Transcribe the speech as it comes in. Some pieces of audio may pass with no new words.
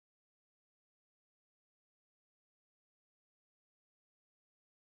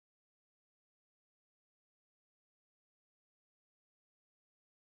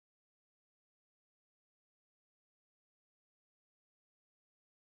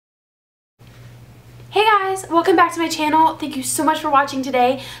Hey guys, welcome back to my channel. Thank you so much for watching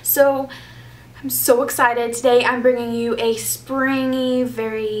today. I'm so excited. Today I'm bringing you a springy,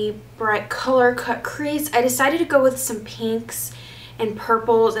 very bright color cut crease. I decided to go with some pinks and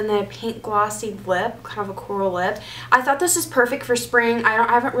purples and then a pink glossy lip, kind of a coral lip. I thought this was perfect for spring. I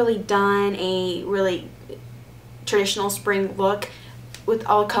haven't really done a really traditional spring look with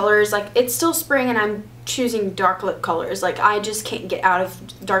all colors. Like, it's still spring and I'm choosing dark lip colors. Like, I just can't get out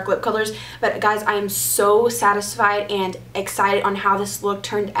of dark lip colors. But guys, I am so satisfied and excited on how this look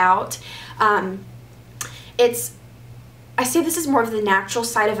turned out. I say this is more of the natural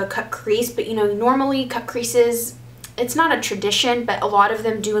side of a cut crease, but you know, normally cut creases, it's not a tradition, but a lot of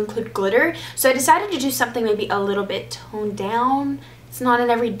them do include glitter. So I decided to do something maybe a little bit toned down. It's not an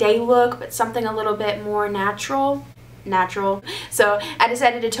everyday look, but something a little bit more natural. So I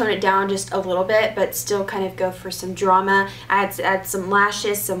decided to tone it down just a little bit, but still kind of go for some drama. I had to add some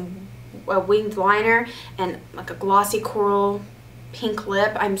lashes, some winged liner, and like a glossy coral pink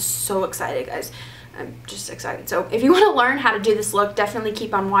lip. I'm so excited, guys. I'm just excited. So if you want to learn how to do this look, definitely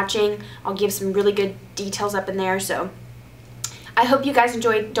keep on watching. I'll give some really good details up in there. So I hope you guys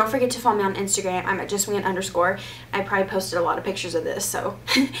enjoyed. Don't forget to follow me on Instagram. I'm at justwingit_. I probably posted a lot of pictures of this.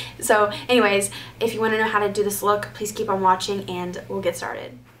 So anyways, if you want to know how to do this look, please keep on watching and we'll get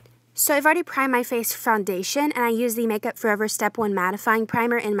started. So I've already primed my face foundation, and I use the Makeup Forever Step 1 Mattifying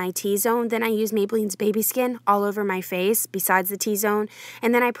Primer in my T-zone. Then I use Maybelline's Baby Skin all over my face besides the T-zone.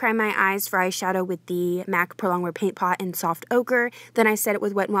 And then I prime my eyes for eyeshadow with the MAC Pro Longwear Paint Pot in Soft Ochre. Then I set it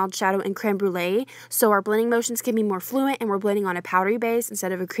with Wet n Wild Shadow and Creme Brulee, so our blending motions can be more fluent and we're blending on a powdery base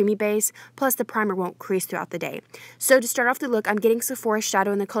instead of a creamy base, plus the primer won't crease throughout the day. So to start off the look, I'm getting Sephora's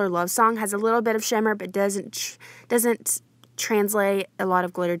shadow in the color Love Song. Has a little bit of shimmer, but doesn't translate a lot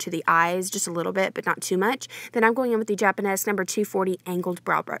of glitter to the eyes, just a little bit, but not too much. Then I'm going in with the Japanese number 240 angled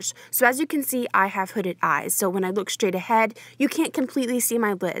brow brush. So as you can see, I have hooded eyes. So when I look straight ahead, you can't completely see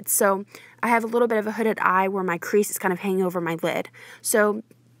my lids. So I have a little bit of a hooded eye where my crease is kind of hanging over my lid. So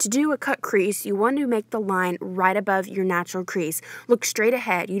to do a cut crease, you want to make the line right above your natural crease. Look straight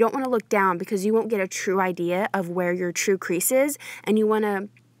ahead. You don't want to look down because you won't get a true idea of where your true crease is, and you want to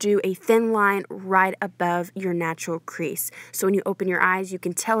do a thin line right above your natural crease. So when you open your eyes, you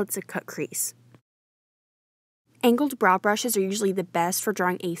can tell it's a cut crease. Angled brow brushes are usually the best for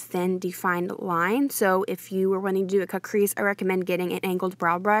drawing a thin, defined line. So if you are wanting to do a cut crease, I recommend getting an angled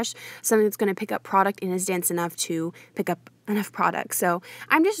brow brush, something that's going to pick up product and is dense enough to pick up enough product. So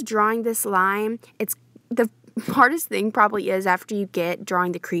I'm just drawing this line. It's the hardest thing probably is after you get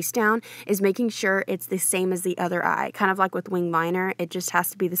drawing the crease down is making sure it's the same as the other eye. Kind of like with wing liner, it just has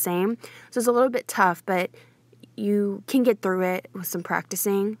to be the same. So it's a little bit tough, but you can get through it with some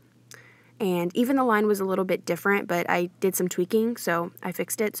practicing. And even the line was a little bit different, but I did some tweaking, so I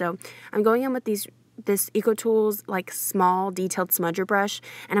fixed it. So I'm going in with this EcoTools like small detailed smudger brush,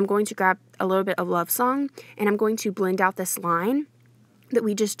 and I'm going to grab a little bit of Love Song, and I'm going to blend out this line that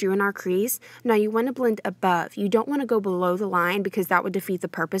we just drew in our crease. Now you want to blend above. You don't want to go below the line because that would defeat the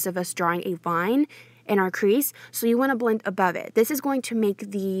purpose of us drawing a line in our crease. So you want to blend above it. This is going to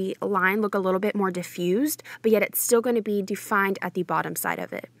make the line look a little bit more diffused, but yet it's still going to be defined at the bottom side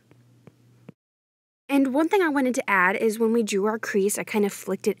of it. And one thing I wanted to add is when we drew our crease, I kind of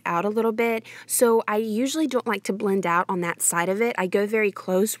flicked it out a little bit. So I usually don't like to blend out on that side of it. I go very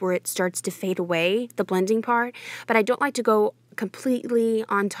close where it starts to fade away, the blending part, but I don't like to go completely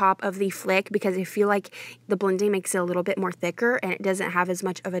on top of the flick because I feel like the blending makes it a little bit more thicker and it doesn't have as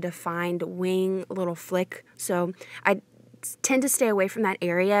much of a defined wing little flick. So I tend to stay away from that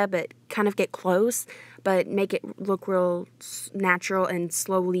area, but kind of get close, but make it look real natural and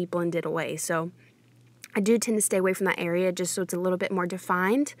slowly blend it away. So I do tend to stay away from that area just so it's a little bit more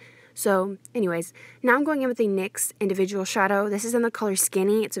defined. So anyways, now I'm going in with the NYX individual shadow. This is in the color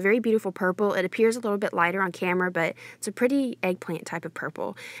Skinny. It's a very beautiful purple. It appears a little bit lighter on camera, but it's a pretty eggplant type of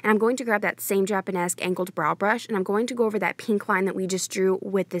purple. And I'm going to grab that same Japanese angled brow brush, and I'm going to go over that pink line that we just drew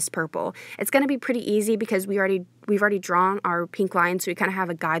with this purple. It's going to be pretty easy because we've already drawn our pink line, so we kind of have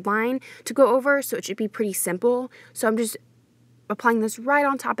a guideline to go over, so it should be pretty simple. So I'm just applying this right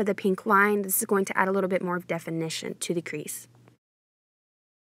on top of the pink line. This is going to add a little bit more of definition to the crease.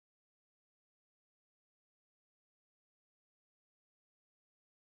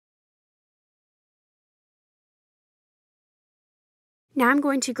 Now I'm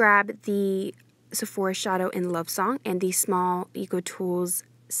going to grab the Sephora shadow in Love Song and the small EcoTools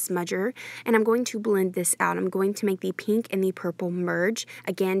smudger, and I'm going to blend this out. I'm going to make the pink and the purple merge.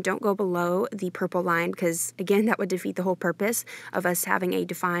 Again, don't go below the purple line because, again, that would defeat the whole purpose of us having a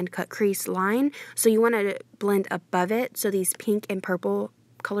defined cut crease line. So you want to blend above it so these pink and purple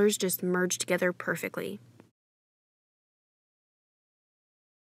colors just merge together perfectly.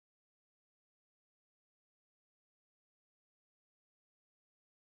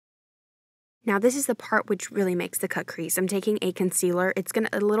 Now this is the part which really makes the cut crease. I'm taking a concealer. It's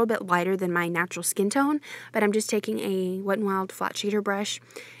a little bit lighter than my natural skin tone, but I'm just taking a Wet n Wild flat shader brush,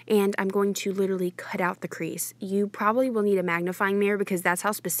 and I'm going to literally cut out the crease. You probably will need a magnifying mirror because that's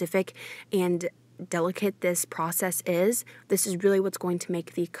how specific and delicate this process is. This is really what's going to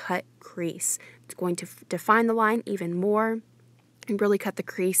make the cut crease. It's going to define the line even more and really cut the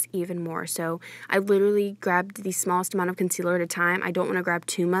crease even more. So I literally grabbed the smallest amount of concealer at a time. I don't want to grab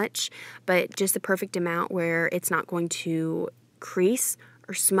too much, but just the perfect amount where it's not going to crease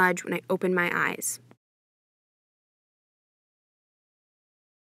or smudge when I open my eyes.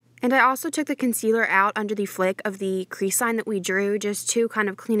 And I also took the concealer out under the flick of the crease line that we drew just to kind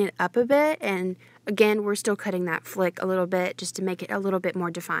of clean it up a bit. And again, we're still cutting that flick a little bit just to make it a little bit more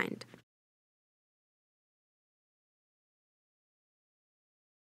defined.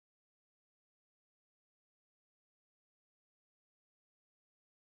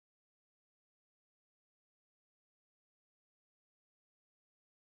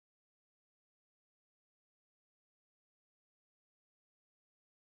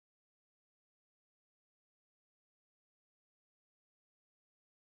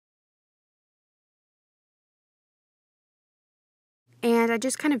 And I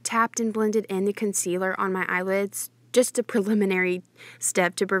just kind of tapped and blended in the concealer on my eyelids, just a preliminary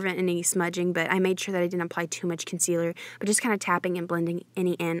step to prevent any smudging, but I made sure that I didn't apply too much concealer, but just kind of tapping and blending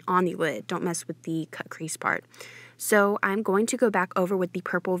any in on the lid. Don't mess with the cut crease part. So I'm going to go back over with the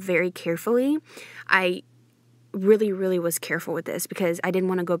purple very carefully. I really was careful with this because I didn't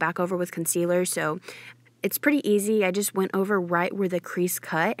want to go back over with concealer, so it's pretty easy. I just went over right where the crease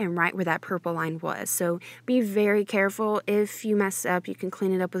cut and right where that purple line was. So be very careful. If you mess up, you can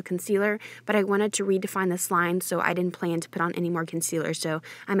clean it up with concealer, but I wanted to redefine this line, so I didn't plan to put on any more concealer, so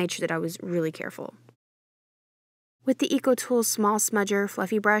I made sure that I was really careful. With the EcoTools Small Smudger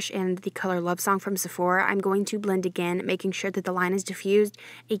Fluffy Brush and the color Love Song from Sephora, I'm going to blend again, making sure that the line is diffused.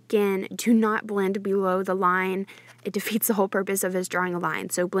 Again, do not blend below the line. It defeats the whole purpose of us drawing a line,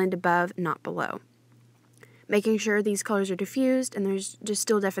 so blend above, not below. Making sure these colors are diffused and there's just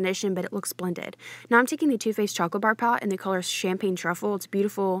still definition, but it looks blended. Now I'm taking the Too Faced Chocolate Bar palette in the color Champagne Truffle. It's a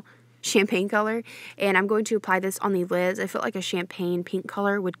beautiful champagne color, and I'm going to apply this on the lids. I felt like a champagne pink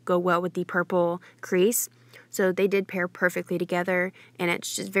color would go well with the purple crease. So they did pair perfectly together, and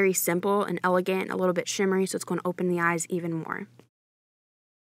it's just very simple and elegant, a little bit shimmery, so it's going to open the eyes even more.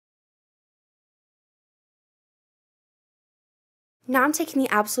 Now I'm taking the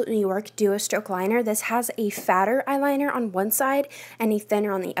Absolute New York Duo Stroke Liner. This has a fatter eyeliner on one side and a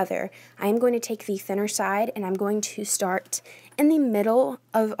thinner on the other. I'm going to take the thinner side and I'm going to start in the middle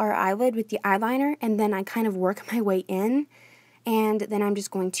of our eyelid with the eyeliner, and then I kind of work my way in, and then I'm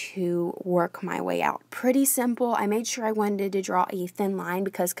just going to work my way out. Pretty simple. I made sure I wanted to draw a thin line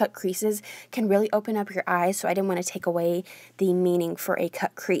because cut creases can really open up your eyes, so I didn't want to take away the meaning for a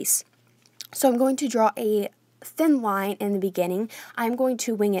cut crease. So I'm going to draw a thin line in the beginning. I'm going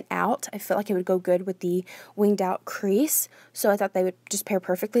to wing it out. I feel like it would go good with the winged out crease, so I thought they would just pair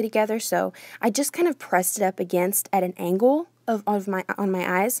perfectly together. So I just kind of pressed it up against at an angle on my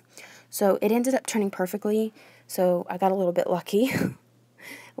eyes. So it ended up turning perfectly, so I got a little bit lucky.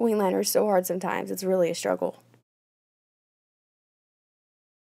 Wing liner is so hard sometimes. It's really a struggle.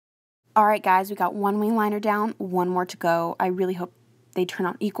 Alright guys, we got one wing liner down, one more to go. I really hope they turn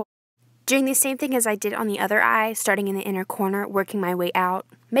out equal. Doing the same thing as I did on the other eye, starting in the inner corner, working my way out,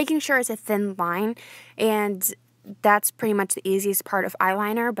 making sure it's a thin line, and that's pretty much the easiest part of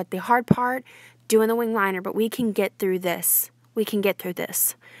eyeliner, but the hard part, doing the wing liner, but we can get through this. We can get through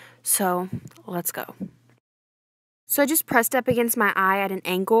this. So, let's go. So I just pressed up against my eye at an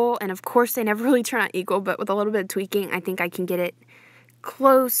angle, and of course they never really turn out equal, but with a little bit of tweaking, I think I can get it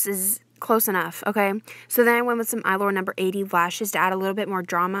close enough, okay? So then I went with some Eyelure number 80 lashes to add a little bit more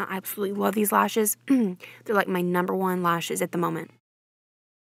drama. I absolutely love these lashes. They're like my #1 lashes at the moment.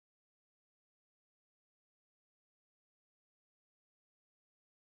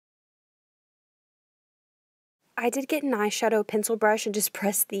 I did get an eyeshadow pencil brush and just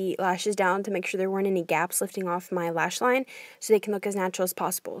press the lashes down to make sure there weren't any gaps lifting off my lash line so they can look as natural as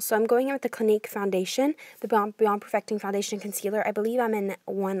possible. So I'm going in with the Clinique foundation, the Beyond Perfecting Foundation Concealer. I believe I'm in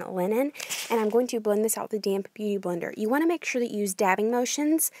 1 Linen, and I'm going to blend this out with the damp beauty blender. You want to make sure that you use dabbing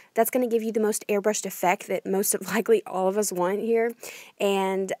motions. That's going to give you the most airbrushed effect that most of likely all of us want here.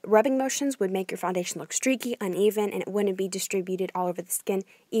 And rubbing motions would make your foundation look streaky, uneven, and it wouldn't be distributed all over the skin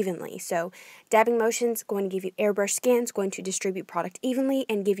evenly. So dabbing motions going to give you air airbrush skin is going to distribute product evenly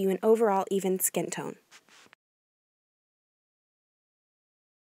and give you an overall even skin tone.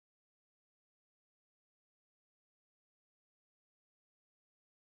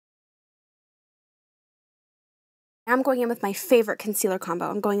 Now I'm going in with my favorite concealer combo.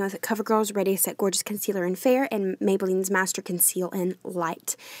 I'm going in with CoverGirl's Ready Set Gorgeous Concealer in Fair and Maybelline's Master Conceal in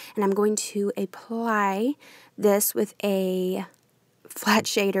Light. And I'm going to apply this with a flat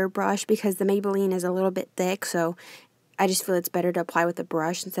shader brush because the Maybelline is a little bit thick, so I just feel it's better to apply with a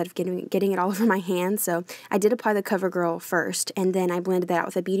brush instead of getting it all over my hands. So I did apply the CoverGirl first, and then I blended that out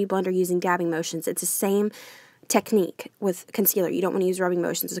with a beauty blender using dabbing motions. It's the same technique with concealer. You don't want to use rubbing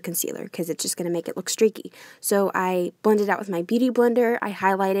motions as a concealer because it's just going to make it look streaky. So I blended out with my beauty blender. I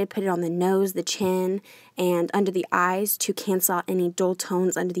highlighted, put it on the nose, the chin, and under the eyes to cancel out any dull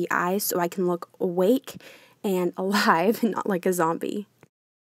tones under the eyes so I can look awake and alive and not like a zombie.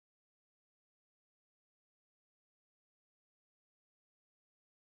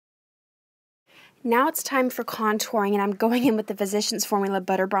 Now it's time for contouring, and I'm going in with the Physicians Formula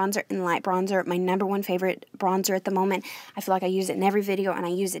Butter Bronzer in Light Bronzer, my #1 favorite bronzer at the moment. I feel like I use it in every video, and I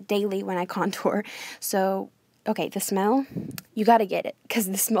use it daily when I contour. So, okay, the smell, you gotta get it, because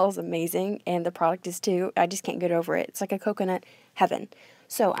the smell is amazing, and the product is too. I just can't get over it. It's like a coconut heaven.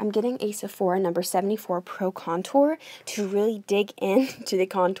 So I'm getting a Sephora number 74 Pro Contour to really dig into the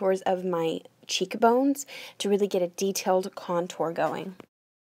contours of my cheekbones to really get a detailed contour going.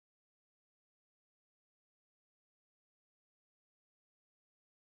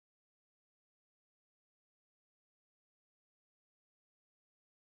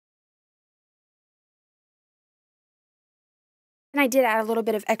 And I did add a little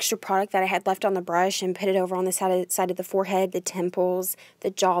bit of extra product that I had left on the brush and put it over on the side of the forehead, the temples, the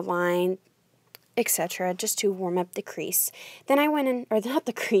jawline, etc., just to warm up the crease. Then I went in, or not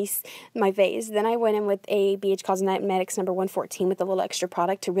the crease, my face. Then I went in with a BH Cosmetics number 114 with a little extra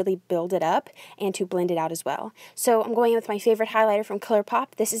product to really build it up and to blend it out as well. So I'm going in with my favorite highlighter from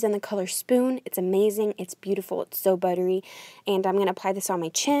ColourPop. This is in the color Spoon. It's amazing. It's beautiful. It's so buttery. And I'm going to apply this on my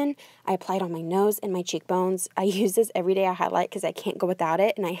chin. I apply it on my nose and my cheekbones. I use this every day I highlight because I can't go without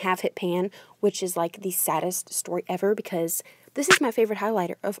it. And I have hit pan, which is like the saddest story ever because this is my favorite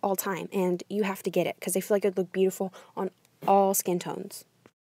highlighter of all time, and you have to get it because I feel like it would look beautiful on all skin tones.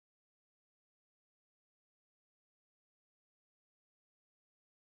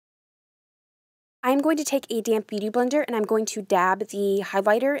 I'm going to take a damp beauty blender and I'm going to dab the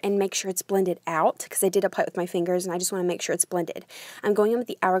highlighter and make sure it's blended out because I did apply it with my fingers and I just want to make sure it's blended. I'm going in with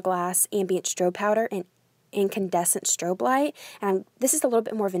the Hourglass Ambient Strobe Powder and Incandescent Strobe Light, and this is a little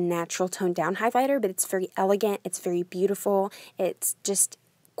bit more of a natural toned down highlighter, but it's very elegant, it's very beautiful, it's just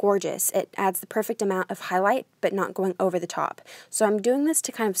gorgeous. It adds the perfect amount of highlight but not going over the top. So I'm doing this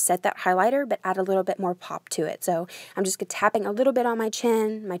to kind of set that highlighter but add a little bit more pop to it. So I'm just tapping a little bit on my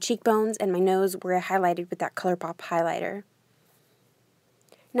chin, my cheekbones, and my nose where I highlighted with that ColourPop highlighter.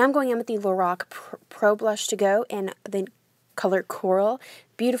 Now I'm going in with the Lorac Pro Blush to Go and the color Coral.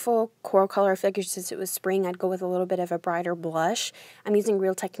 Beautiful coral color. I figured since it was spring, I'd go with a little bit of a brighter blush. I'm using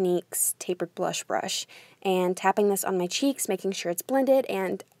Real Techniques Tapered Blush Brush and tapping this on my cheeks, making sure it's blended,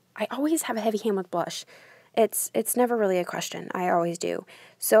 and I always have a heavy hand with blush. It's never really a question. I always do.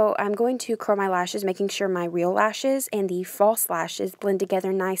 So I'm going to curl my lashes, making sure my real lashes and the false lashes blend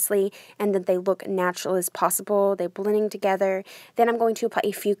together nicely and that they look natural as possible. They're blending together. Then I'm going to apply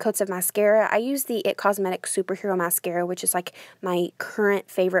a few coats of mascara. I use the IT Cosmetics Superhero Mascara, which is like my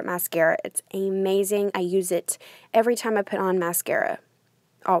current favorite mascara. It's amazing. I use it every time I put on mascara.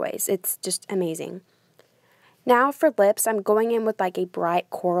 Always. It's just amazing. Now for lips, I'm going in with like a bright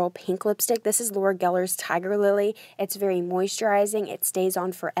coral pink lipstick. This is Laura Geller's Tiger Lily. It's very moisturizing. It stays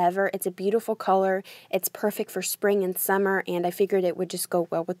on forever. It's a beautiful color. It's perfect for spring and summer, and I figured it would just go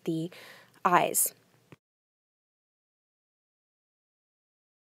well with the eyes.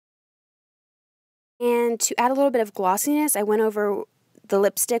 And to add a little bit of glossiness, I went over the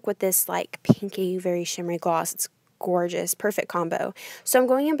lipstick with this like pinky, very shimmery gloss. It's gorgeous, perfect combo. So I'm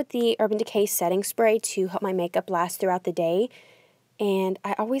going in with the Urban Decay setting spray to help my makeup last throughout the day. And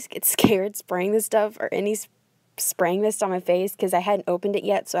I always get scared spraying this stuff or spraying this on my face because I hadn't opened it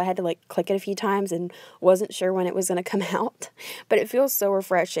yet, so I had to like click it a few times and wasn't sure when it was going to come out. But it feels so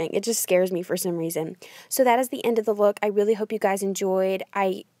refreshing. It just scares me for some reason. So that is the end of the look. I really hope you guys enjoyed.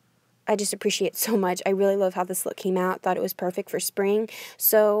 I just appreciate it so much. I really love how this look came out. Thought it was perfect for spring.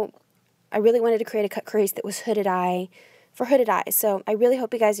 So I really wanted to create a cut crease that was hooded eye for hooded eyes. So I really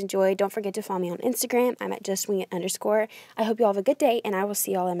hope you guys enjoyed. Don't forget to follow me on Instagram. I'm at justwingit_. I hope you all have a good day, and I will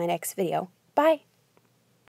see you all in my next video. Bye!